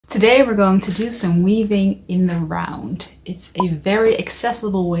Today we're going to do some weaving in the round. It's a very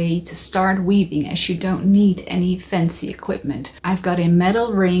accessible way to start weaving as you don't need any fancy equipment. I've got a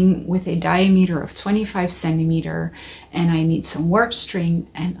metal ring with a diameter of 25 centimeter and I need some warp string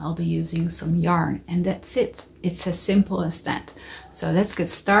and I'll be using some yarn, and that's it. It's as simple as that. So let's get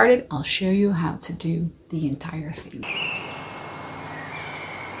started. I'll show you how to do the entire thing.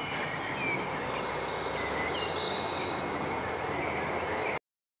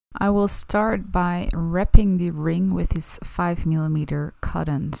 I will start by wrapping the ring with this 5mm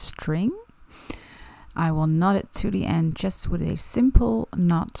cotton string. I will knot it to the end just with a simple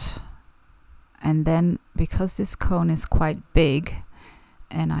knot, and then because this cone is quite big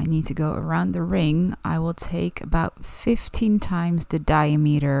and I need to go around the ring, I will take about 15 times the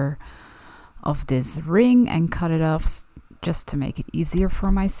diameter of this ring and cut it off just to make it easier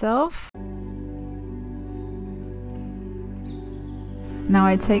for myself. Now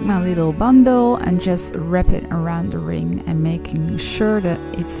I take my little bundle and just wrap it around the ring and making sure that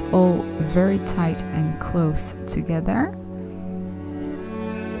it's all very tight and close together.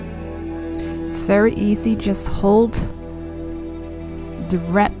 It's very easy, just hold the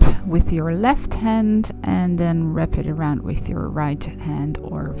wrap with your left hand and then wrap it around with your right hand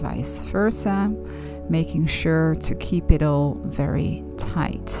or vice versa, making sure to keep it all very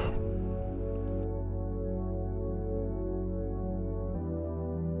tight.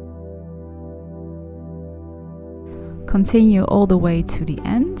 Continue all the way to the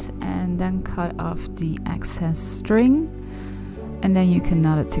end and then cut off the excess string, and then you can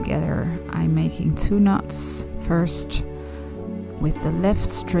knot it together. I'm making 2 knots, first with the left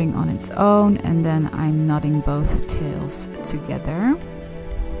string on its own, and then I'm knotting both tails together.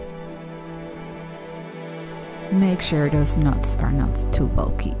 Make sure those knots are not too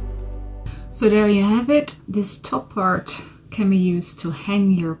bulky. So there you have it. This top part can be used to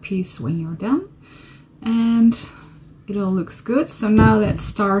hang your piece when you're done, and it all looks good. So now let's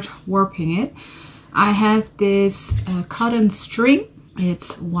start warping it. I have this cotton string.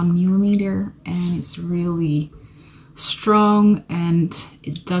 It's 1mm and it's really strong and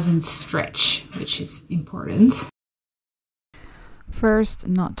it doesn't stretch, which is important. First,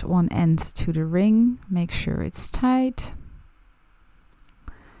 knot one end to the ring, make sure it's tight,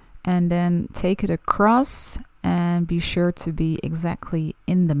 and then take it across and be sure to be exactly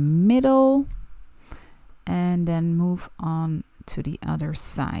in the middle, and then move on to the other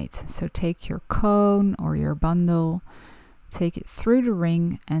side. So take your cone or your bundle, take it through the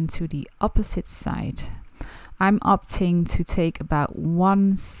ring and to the opposite side. I'm opting to take about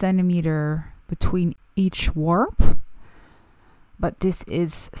 1 centimeter between each warp, but this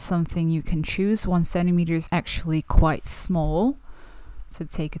is something you can choose. 1 centimeter is actually quite small. So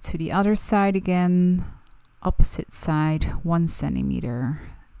take it to the other side again, opposite side, 1 centimeter.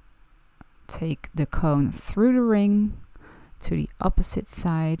 Take the cone through the ring to the opposite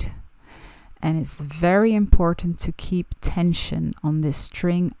side, and it's very important to keep tension on this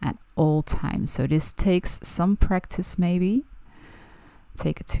string at all times. So this takes some practice maybe.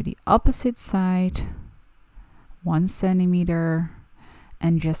 Take it to the opposite side, 1 centimeter,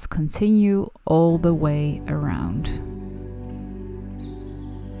 and just continue all the way around.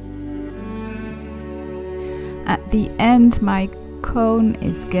 At the end, my cone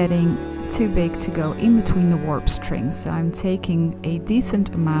is getting too big to go in between the warp strings, so I'm taking a decent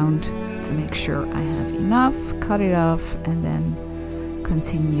amount to make sure I have enough, cut it off, and then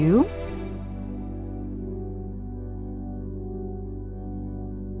continue.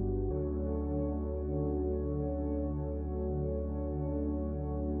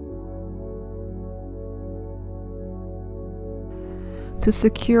 To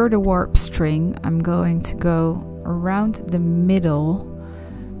secure the warp string, I'm going to go around the middle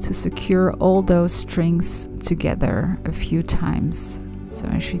to secure all those strings together a few times. So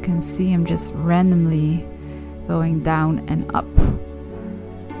as you can see, I'm just randomly going down and up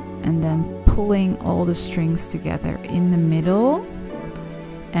and then pulling all the strings together in the middle,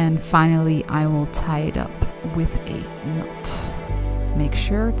 and finally I will tie it up with a knot. Make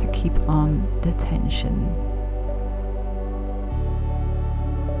sure to keep on the tension.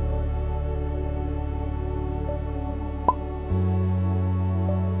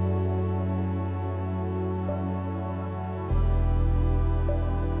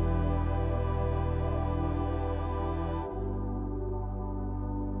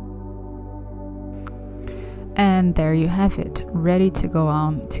 And there you have it, ready to go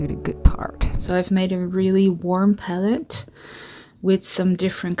on to the good part. So I've made a really warm palette with some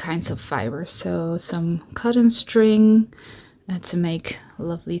different kinds of fibers. So some cotton string to make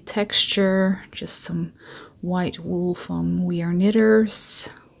lovely texture, just some white wool from We Are Knitters,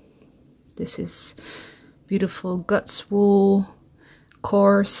 This is beautiful guts wool,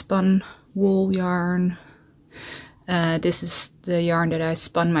 core spun wool yarn. This is the yarn that I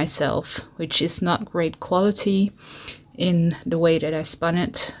spun myself, which is not great quality in the way that I spun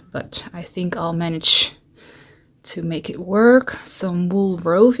it, but I think I'll manage to make it work. Some wool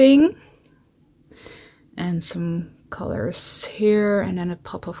roving and some colors here, and then a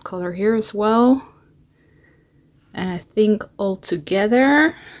pop of color here as well. And I think all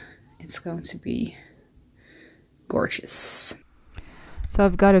together it's going to be gorgeous. So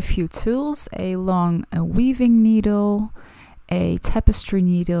I've got a few tools, a long weaving needle, a tapestry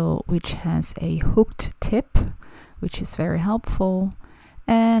needle which has a hooked tip, which is very helpful,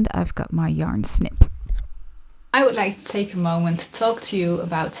 and I've got my yarn snip. I would like to take a moment to talk to you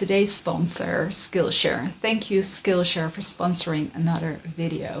about today's sponsor, Skillshare. Thank you, Skillshare, for sponsoring another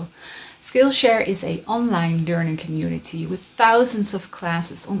video. Skillshare is an online learning community with thousands of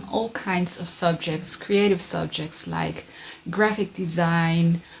classes on all kinds of subjects, creative subjects like graphic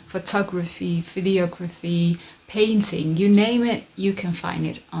design, photography, videography, painting, you name it, you can find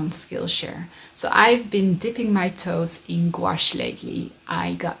it on Skillshare. So I've been dipping my toes in gouache lately.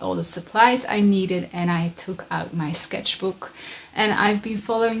 I got all the supplies I needed and I took out my sketchbook and I've been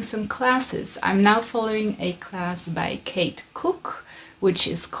following some classes. I'm now following a class by Kate Cook, which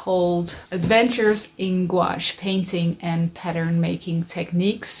is called Adventures in Gouache Painting and Pattern Making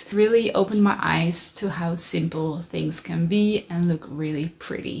Techniques. Really opened my eyes to how simple things can be and look really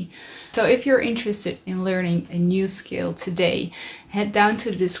pretty. So if you're interested in learning a new skill today, head down to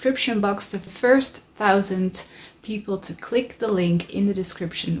the description box. The first 1,000 people to click the link in the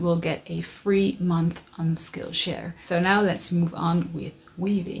description will get a free month on Skillshare. So now let's move on with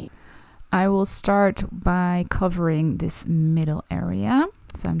weaving. I will start by covering this middle area.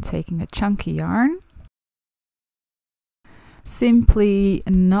 So I'm taking a chunky yarn. Simply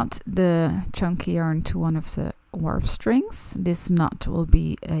knot the chunky yarn to one of the warp strings. This knot will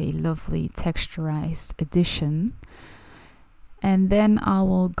be a lovely texturized addition. And then I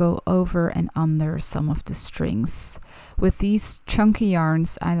will go over and under some of the strings. With these chunky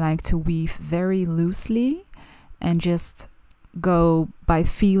yarns, I like to weave very loosely and just go by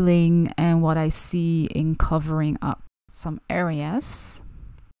feeling and what I see in covering up some areas.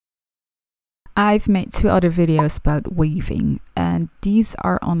 I've made 2 other videos about weaving and these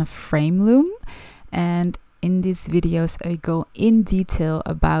are on a frame loom, and in these videos I go in detail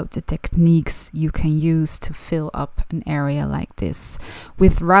about the techniques you can use to fill up an area like this.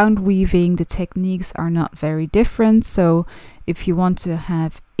 With round weaving the techniques are not very different, so if you want to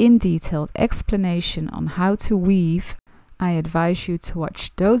have in detailed explanation on how to weave, I advise you to watch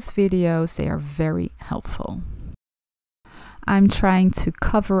those videos, they are very helpful. I'm trying to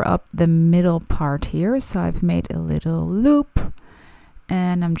cover up the middle part here, so I've made a little loop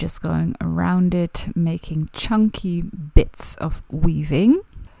and I'm just going around it, making chunky bits of weaving,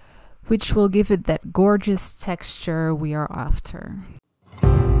 which will give it that gorgeous texture we are after.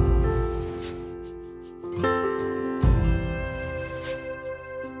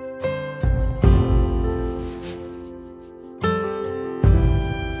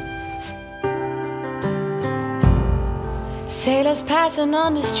 Sailors passing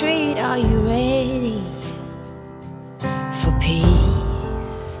on the street, are you ready for peace?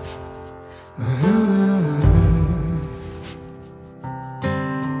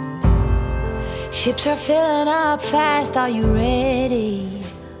 Ships are filling up fast, are you ready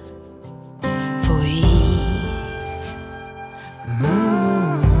for ease?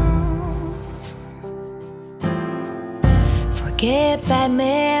 Forget bad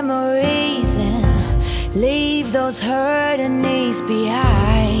memories and leave those hurting knees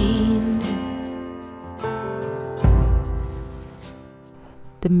behind.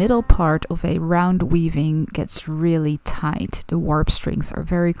 The middle part of a round weaving gets really tight. The warp strings are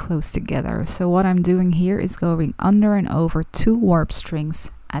very close together. So what I'm doing here is going under and over 2 warp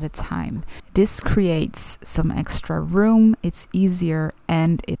strings at a time. This creates some extra room, it's easier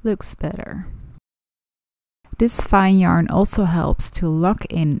and it looks better. This fine yarn also helps to lock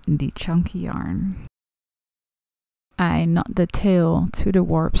in the chunky yarn. I knot the tail to the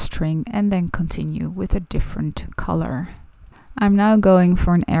warp string and then continue with a different color. I'm now going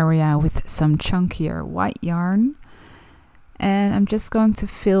for an area with some chunkier white yarn, and I'm just going to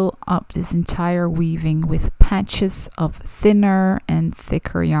fill up this entire weaving with patches of thinner and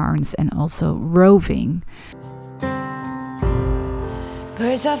thicker yarns and also roving.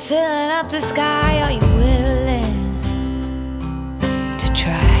 Birds are filling up the sky, are you willing to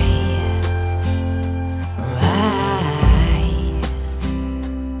try?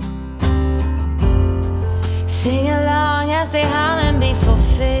 Sing along as they hum and be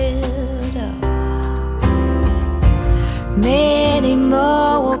fulfilled Many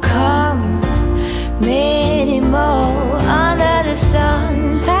more will come, many more under the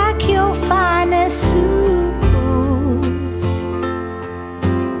sun. Pack your finest suit.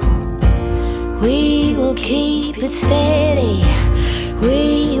 We will keep it steady,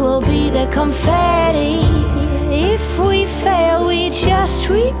 we will be the confetti. If we fail, we just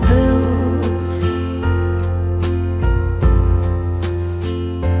reboot.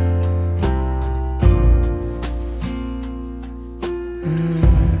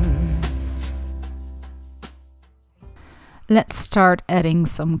 Let's start adding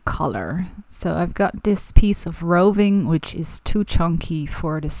some color. So I've got this piece of roving, which is too chunky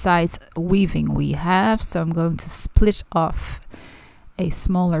for the size weaving we have. So I'm going to split off a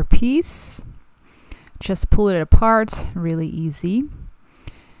smaller piece. Just pull it apart, really easy.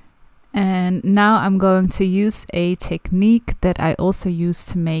 And now I'm going to use a technique that I also used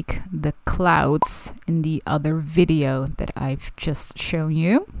to make the clouds in the other video that I've just shown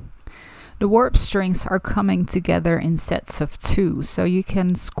you. The warp strings are coming together in sets of 2, so you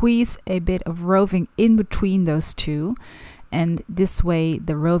can squeeze a bit of roving in between those two, and this way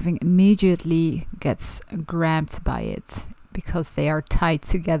the roving immediately gets grabbed by it because they are tied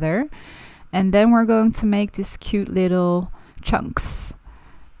together. And then we're going to make these cute little chunks,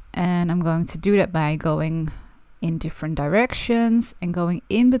 and I'm going to do that by going in different directions and going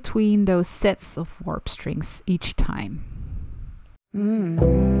in between those sets of warp strings each time.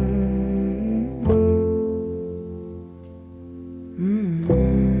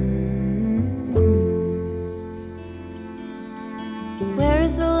 Where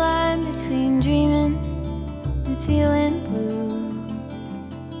is the line between dreaming and feeling blue?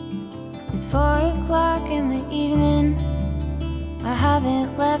 It's 4 o'clock in the evening, I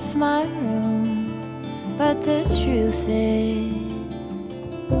haven't left my room. But the truth is,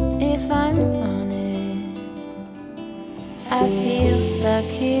 if I'm honest, I feel stuck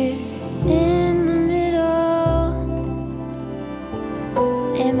here in the middle.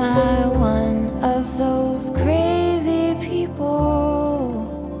 Am I one of those crazy people?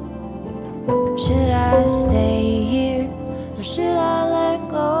 Should I stay here or should I let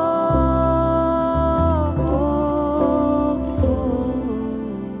go?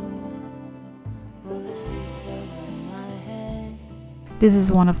 This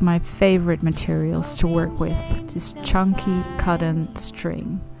is one of my favorite materials to work with, this chunky cotton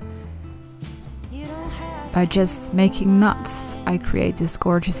string. By just making knots, I create this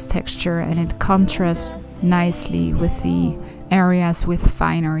gorgeous texture, and it contrasts nicely with the areas with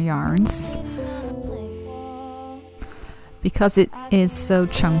finer yarns. Because it is so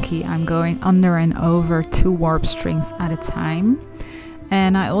chunky, I'm going under and over 2 warp strings at a time.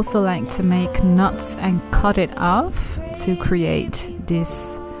 And I also like to make knots and cut it off to create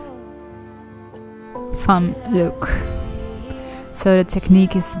this fun look. So the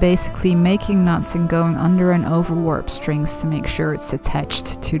technique is basically making knots and going under and over warp strings to make sure it's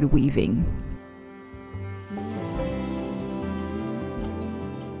attached to the weaving.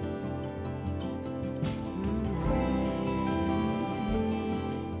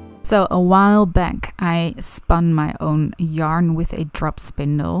 So a while back I spun my own yarn with a drop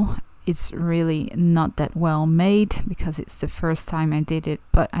spindle. It's really not that well made because it's the first time I did it,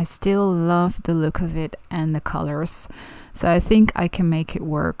 but I still love the look of it and the colors. So I think I can make it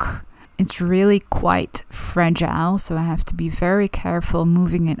work. It's really quite fragile, so I have to be very careful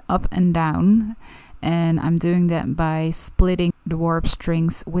moving it up and down. And I'm doing that by splitting the warp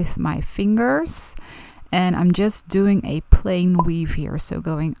strings with my fingers. And I'm just doing a plain weave here, so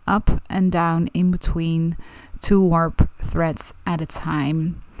going up and down in between 2 warp threads at a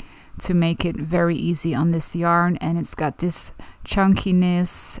time to make it very easy on this yarn. And it's got this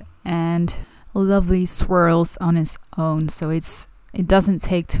chunkiness and lovely swirls on its own, so it doesn't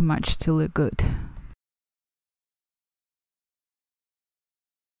take too much to look good.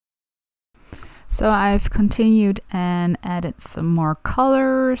 So I've continued and added some more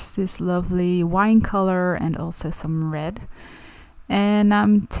colors, this lovely wine color and also some red. And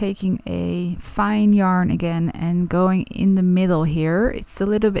I'm taking a fine yarn again and going in the middle here. It's a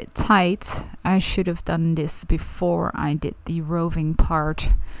little bit tight. I should have done this before I did the roving part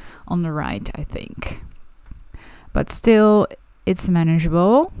on the right, I think. But still, it's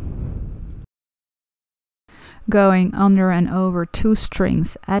manageable. Going under and over 2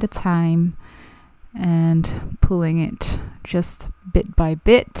 strings at a time and pulling it just bit by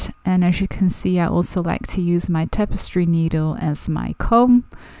bit. And as you can see, I also like to use my tapestry needle as my comb,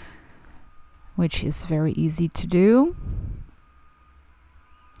 which is very easy to do.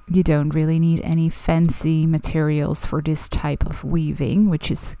 You don't really need any fancy materials for this type of weaving, which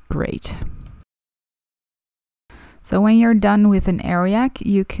is great. So when you're done with an area,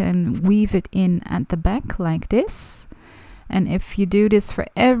 you can weave it in at the back like this. And if you do this for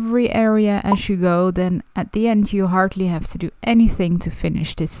every area as you go, then at the end you hardly have to do anything to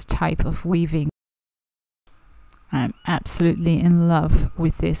finish this type of weaving. I'm absolutely in love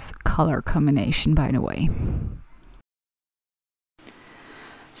with this color combination, by the way.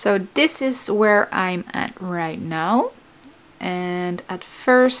 So this is where I'm at right now. And at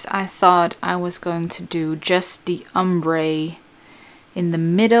first I thought I was going to do just the ombre in the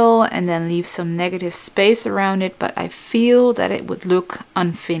middle and then leave some negative space around it, but I feel that it would look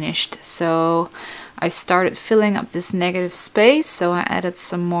unfinished. So I started filling up this negative space. So I added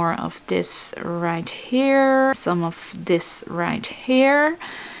some more of this right here, some of this right here.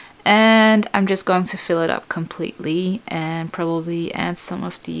 And I'm just going to fill it up completely and probably add some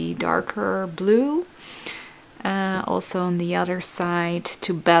of the darker blue. Also on the other side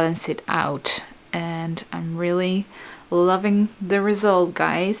to balance it out. And I'm really loving the result,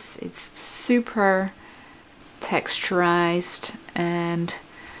 guys. It's super texturized and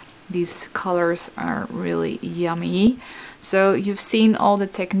these colors are really yummy. So you've seen all the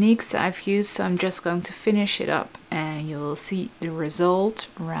techniques I've used, so I'm just going to finish it up and you'll see the result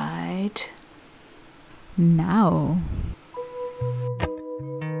right now.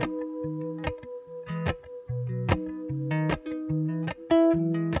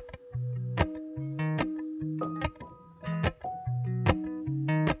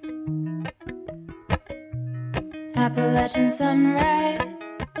 Appalachian sunrise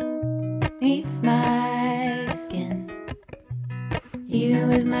meets my skin. Even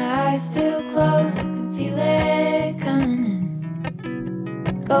with my eyes still closed, I can feel it coming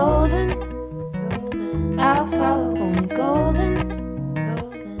in. Golden, golden, I'll follow only golden,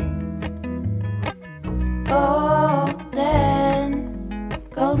 golden, golden,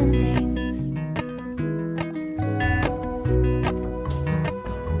 golden things.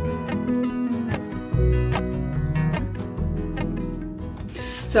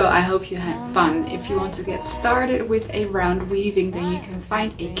 So I hope you had fun. If you want to get started with a round weaving, then you can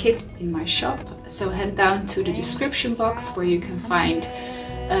find a kit in my shop. So head down to the description box where you can find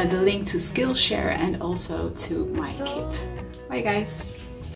the link to Skillshare and also to my kit. Bye guys!